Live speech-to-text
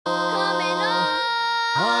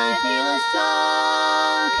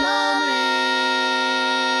song coming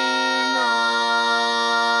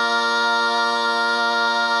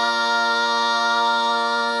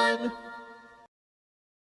on.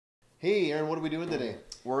 Hey, Aaron, what are we doing today?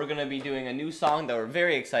 We're going to be doing a new song that we're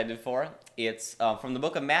very excited for. It's from the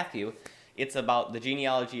book of Matthew. It's about the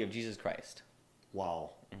genealogy of Jesus Christ.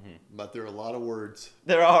 Wow. But there are a lot of words.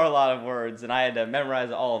 There are a lot of words, and I had to memorize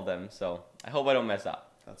all of them, so I hope I don't mess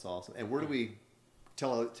up. That's awesome. And where do we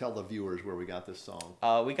tell the viewers where we got this song?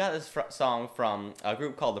 We got this song from a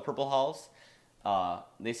group called the Purple Halls.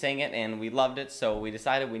 They sang it, and we loved it, so we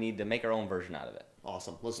decided we need to make our own version out of it.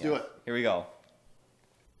 Awesome. Let's do it. Here we go.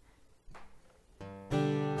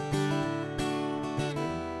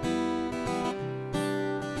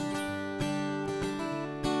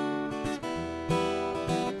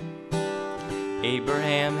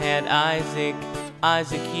 Abraham had Isaac,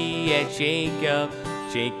 Isaac he had Jacob,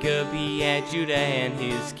 Jacob he had Judah and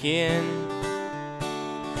his kin.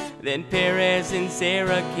 Then Perez and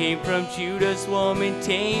Sarah came from Judah's woman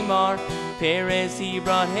Tamar. Perez he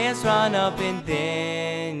brought Hezron up, and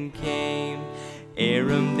then came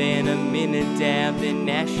Aram, then Aminadab, then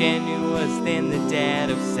Nahshon, who was then the dad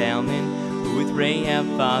of Salmon, who with Rahab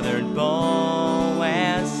fathered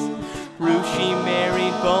Boaz. Ruth she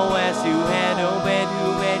married Boaz, who had Obed,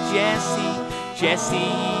 who had Jesse. Jesse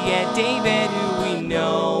he had David, who we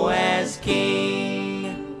know as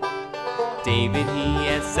king. David he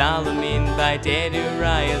had Solomon by dead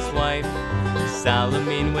Uriah's wife.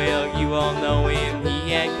 Solomon, well you all know him,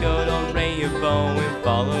 he had good old Rehoboam,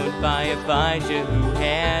 followed by Abijah, who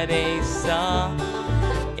had Asa.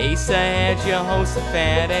 Asa had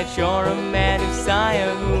Jehoshaphat, had Joram, had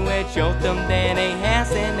Uzziah, who had Jotham, then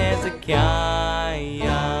Ahaz and Hezekiah.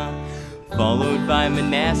 Followed by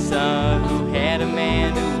Manasseh, who had a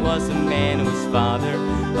man who was father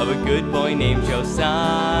of a good boy named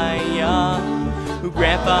Josiah, who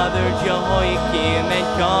grandfathered Jehoiakim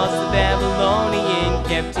and caused the Babylonian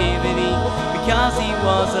captivity because he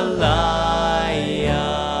was a liar.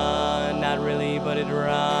 Not really, but it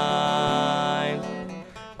rhymed.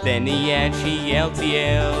 Then he had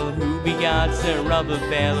Shealtiel, who begot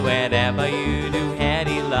Zerubbabel, who had Abiud, who had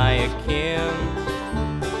Eliakim.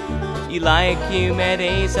 Eliakim had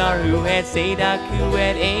Azar, who had Zadok, who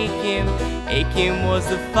had Achim. Achim was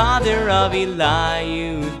the father of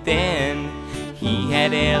Eliud. Then he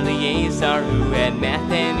had Eleazar, who had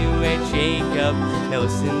Mathan, who had Jacob. Now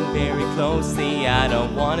listen very closely, I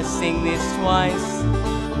don't want to sing this twice.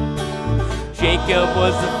 Jacob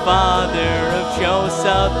was the father of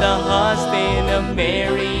Joseph, the husband of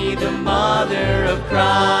Mary, the mother of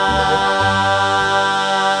Christ.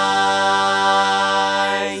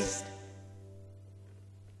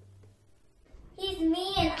 He's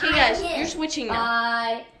me and Okay guys, you're switching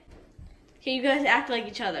now. Okay, you guys act like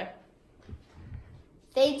each other.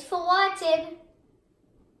 Thanks for watching.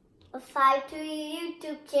 Subscribe to your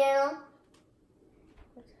YouTube channel.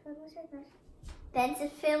 Benson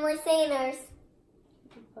Family Singers.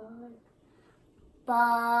 Bye.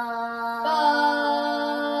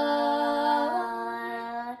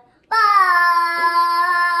 Bye. Bye.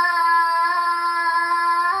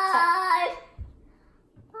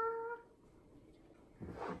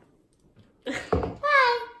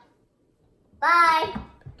 Bye.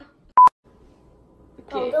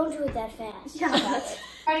 Oh, don't do it that fast.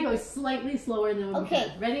 Try to go slightly slower than what we Okay.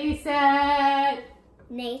 did. Ready, set.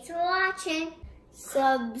 Thanks for watching.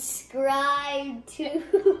 Subscribe to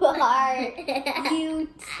our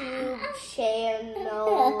YouTube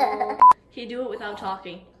channel. Okay, do it without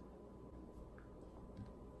talking.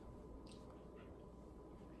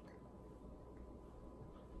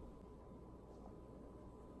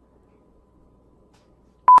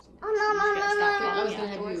 Oh, no, I was gonna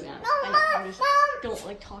have you. I just don't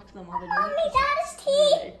like talk to them while they're doing Mommy, it. Dad is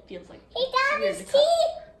tea. It feels like Hey, Dad weird is to cut. tea.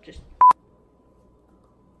 Just.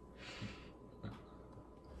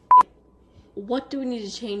 What do we need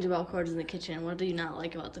to change about Kords in the kitchen? What do you not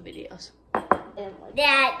like about the videos?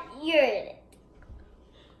 Dad, you're in it.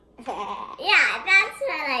 Yeah, that's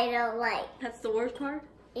what I don't like. That's the worst part?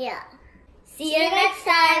 Yeah. See you next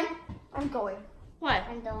time. I'm going. What?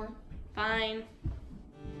 I'm going. Fine.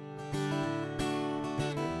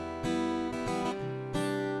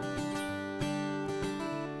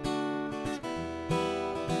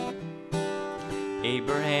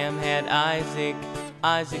 Abraham had Isaac,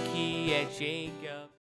 Isaac he had Jacob.